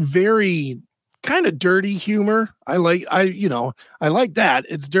 very kind of dirty humor. I like that.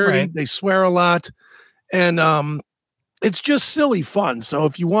 It's dirty. Right. They swear a lot. And it's just silly fun. So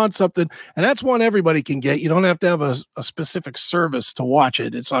if you want something, and that's one everybody can get, you don't have to have a specific service to watch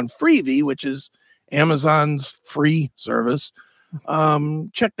it. It's on Freevee, which is Amazon's free service.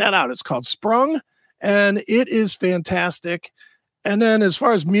 Check that out. It's called Sprung, and it is fantastic. And then as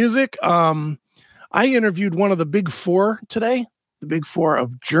far as music, I interviewed one of the big 4 today, the big 4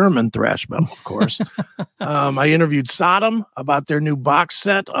 of German thrash metal, of course. I interviewed Sodom about their new box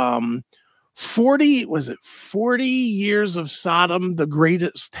set. 40 years of Sodom, the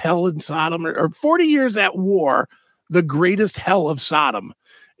greatest hell in Sodom, or 40 years at war, the greatest hell of Sodom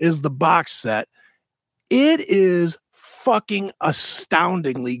is the box set. It is fucking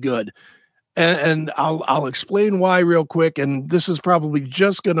astoundingly good. And I'll explain why real quick. And this is probably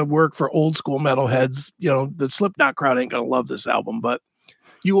just going to work for old school metalheads. The Slipknot crowd ain't going to love this album, but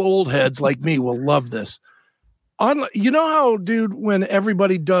you old heads like me will love this. You know how, dude, when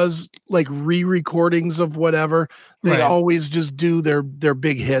everybody does like re-recordings of whatever, they always just do their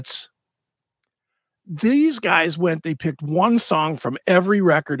big hits. these guys they picked one song from every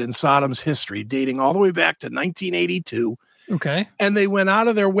record in Sodom's history, dating all the way back to 1982. Okay. And they went out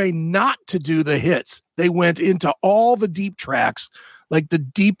of their way not to do the hits. They went into all the deep tracks, like the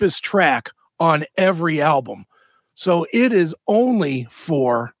deepest track on every album. So it is only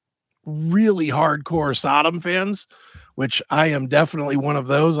for really hardcore Sodom fans, which I am definitely one of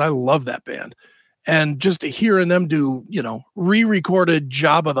those. I love that band. And just hearing them do, re-recorded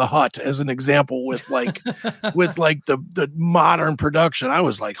Jabba the Hutt as an example with the modern production, I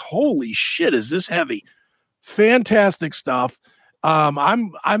was like, holy shit, is this heavy? Fantastic stuff.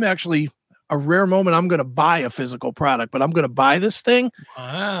 I'm actually a rare moment. I'm going to buy a physical product, but I'm going to buy this thing.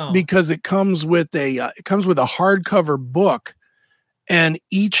 Wow. Because it comes with a hardcover book, and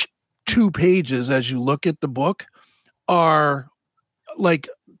each 2 pages, as you look at the book, are like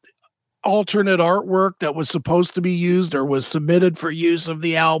alternate artwork that was supposed to be used or was submitted for use of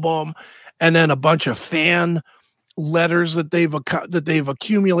the album, and then a bunch of fan letters that they've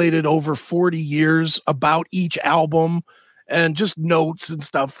accumulated over 40 years about each album, and just notes and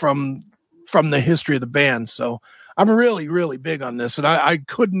stuff from the history of the band. So I'm really, really big on this, and I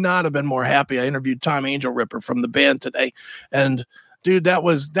could not have been more happy. I interviewed Tom Angel Ripper from the band today, and dude, that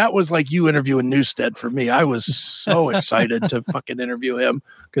was like you interviewing Newstead for me. I was so excited to fucking interview him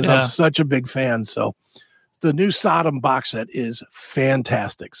because I'm such a big fan. So the new Sodom box set is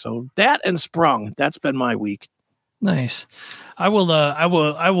fantastic. So that and Sprung, that's been my week. Nice. I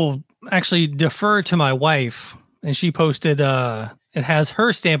will actually defer to my wife, and she posted it has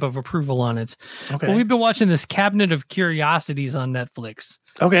her stamp of approval on it. Okay. But we've been watching this Cabinet of Curiosities on Netflix.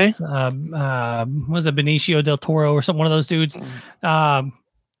 Okay. Was it Benicio del Toro or one of those dudes?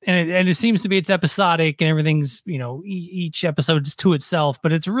 And it seems to be, it's episodic and everything's, each episode is to itself,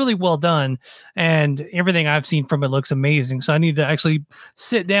 but it's really well done, and everything I've seen from it looks amazing. So I need to actually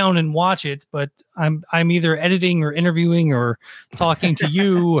sit down and watch it, but I'm either editing or interviewing or talking to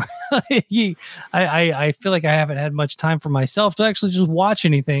you. I feel like I haven't had much time for myself to actually just watch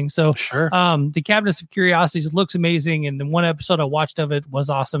anything. So sure. The Cabinet of Curiosities looks amazing. And the one episode I watched of it was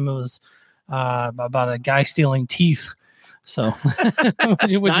awesome. It was about a guy stealing teeth. So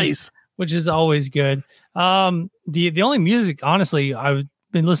which is always good. The only music, honestly, I've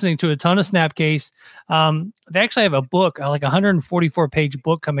been listening to a ton of Snapcase. They actually have a book, like a 144 page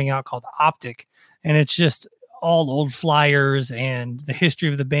book coming out called Optic, and it's just all old flyers and the history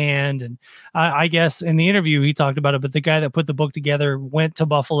of the band. And I guess in the interview he talked about it, but the guy that put the book together went to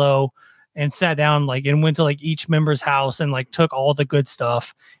Buffalo and sat down and went to each member's house and took all the good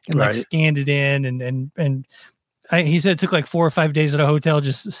stuff and scanned it in and he said it took 4 or 5 days at a hotel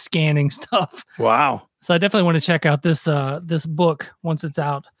just scanning stuff. Wow. So I definitely want to check out this book once it's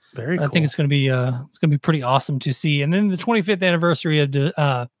out. Very cool. I think it's going to be pretty awesome to see. And then the 25th anniversary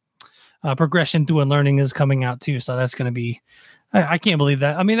of Progression Through Unlearning is coming out too. So that's going to be, I can't believe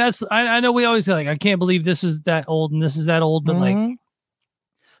that. I mean, I know we always say I can't believe this is that old and this is that old, but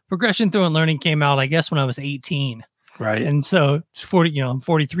Progression Through Unlearning came out, I guess, when I was 18. Right. And so 40, I'm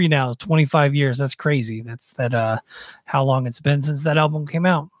 43 now, 25 years. That's crazy. That's how long it's been since that album came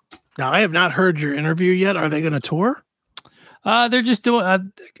out. Now, I have not heard your interview yet. Are they going to tour? They're just doing,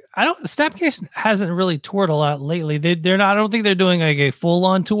 Snapcase hasn't really toured a lot lately. They're not, I don't think they're doing a full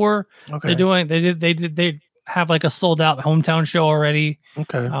on tour. Okay. They have a sold out hometown show already.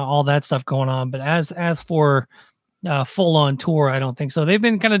 Okay. All that stuff going on. But as for full on tour, I don't think so. They've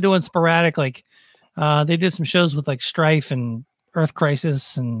been kind of doing sporadic, they did some shows with Strife and Earth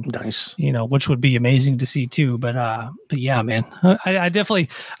Crisis, and nice, which would be amazing to see too. But yeah, man, I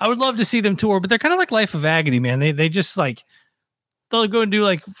would love to see them tour, but they're kind of like Life of Agony, man. They just they'll go and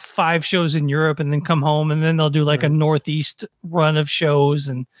do 5 shows in Europe and then come home, and then they'll do a Northeast run of shows,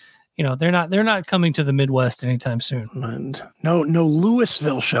 and they're not coming to the Midwest anytime soon. And no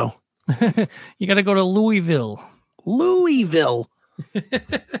Louisville show. You got to go to Louisville.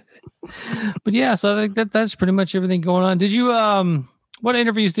 But yeah, so I think that's pretty much everything going on. Did you what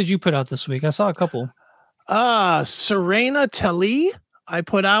interviews did you put out this week? I saw a couple. Serena Telly I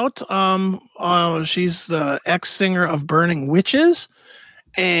put out. She's the ex-singer of Burning Witches.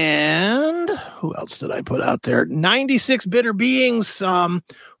 And who else did I put out there? 96 Bitter Beings, former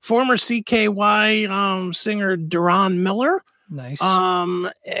CKY singer Duran Miller. Nice.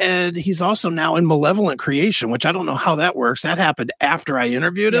 And he's also now in Malevolent Creation, which I don't know how that works. That happened after I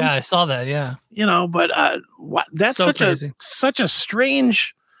interviewed him. Yeah, I saw that. Yeah. But that's so such a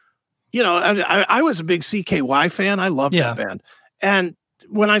strange, I was a big CKY fan. I love that band. And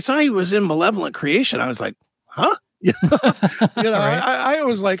when I saw he was in Malevolent Creation, I was like, huh? Right. I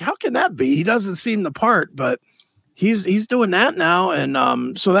was like, how can that be? He doesn't seem the part, but he's doing that now.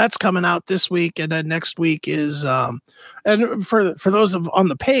 And so that's coming out this week. And then next week is and for those on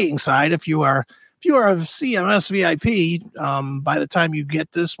the paying side, if you are a CMS VIP, by the time you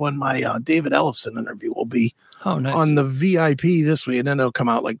get this one, my David Ellefson interview will be on the VIP this week, and then it'll come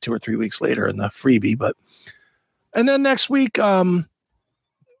out like 2 or 3 weeks later in the freebie. And then next week,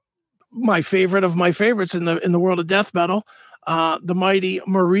 my favorite of my favorites in the world of death metal, the mighty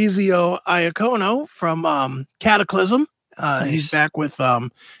Maurizio Iacono from Cataclysm. He's back with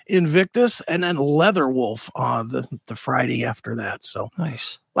Invictus, and then Leatherwolf the Friday after that. So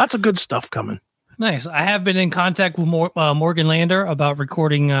nice, lots of good stuff coming. Nice. I have been in contact with Morgan Lander about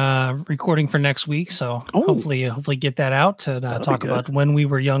recording for next week. So hopefully get that out to talk about When We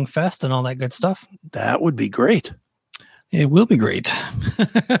Were Young Fest and all that good stuff. That would be great. It will be great.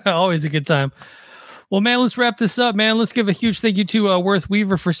 Always a good time. Well, man, let's wrap this up, man. Let's give a huge thank you to Worth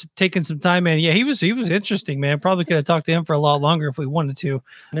Weaver for taking some time, man. Yeah, he was interesting, man. Probably could have talked to him for a lot longer if we wanted to.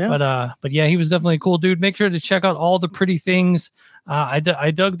 Yeah. But yeah, he was definitely a cool dude. Make sure to check out All the Pretty Things. I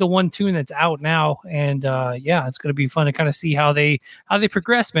dug the one tune that's out now, and yeah, it's gonna be fun to kind of see how they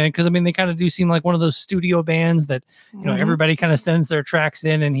progress, man. Because I mean, they kind of do seem like one of those studio bands that everybody kind of sends their tracks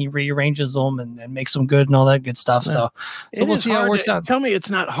in, and he rearranges them and makes them good and all that good stuff. Yeah. So we'll see how it works out. Tell me, it's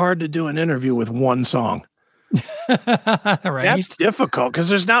not hard to do an interview with one song. Right? That's difficult because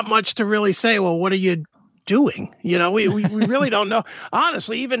there's not much to really say. Well, what are you doing? We really don't know.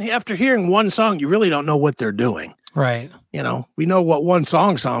 Honestly, even after hearing one song, you really don't know what they're doing. Right. We know what one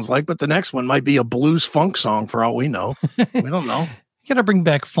song sounds like, but the next one might be a blues funk song for all we know. We don't know. You got to bring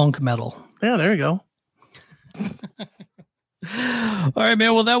back funk metal. Yeah, there you go. All right,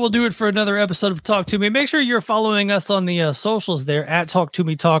 man. Well, that will do it for another episode of Talk to Me. Make sure you're following us on the socials there at Talk to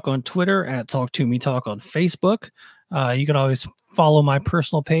Me Talk on Twitter, at Talk to Me Talk on Facebook. You can always follow my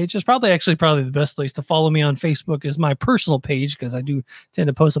personal page. It's probably the best place to follow me on Facebook is my personal page, because I do tend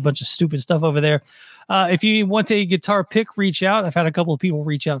to post a bunch of stupid stuff over there. If you want a guitar pick, reach out. I've had a couple of people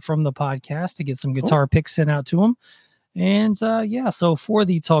reach out from the podcast to get some guitar picks sent out to them. And yeah, so for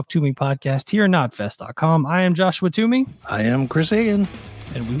the Talk to Me podcast here at knotfest.com, I am Joshua Toomey. I am Chris Hagan.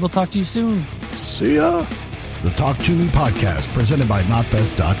 And we will talk to you soon. See ya. The Talk to Me podcast, presented by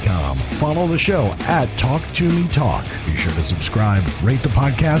knotfest.com. Follow the show at Talk to Me Talk. Be sure to subscribe, rate the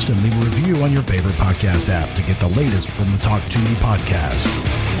podcast, and leave a review on your favorite podcast app to get the latest from the Talk to Me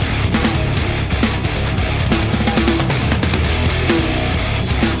podcast.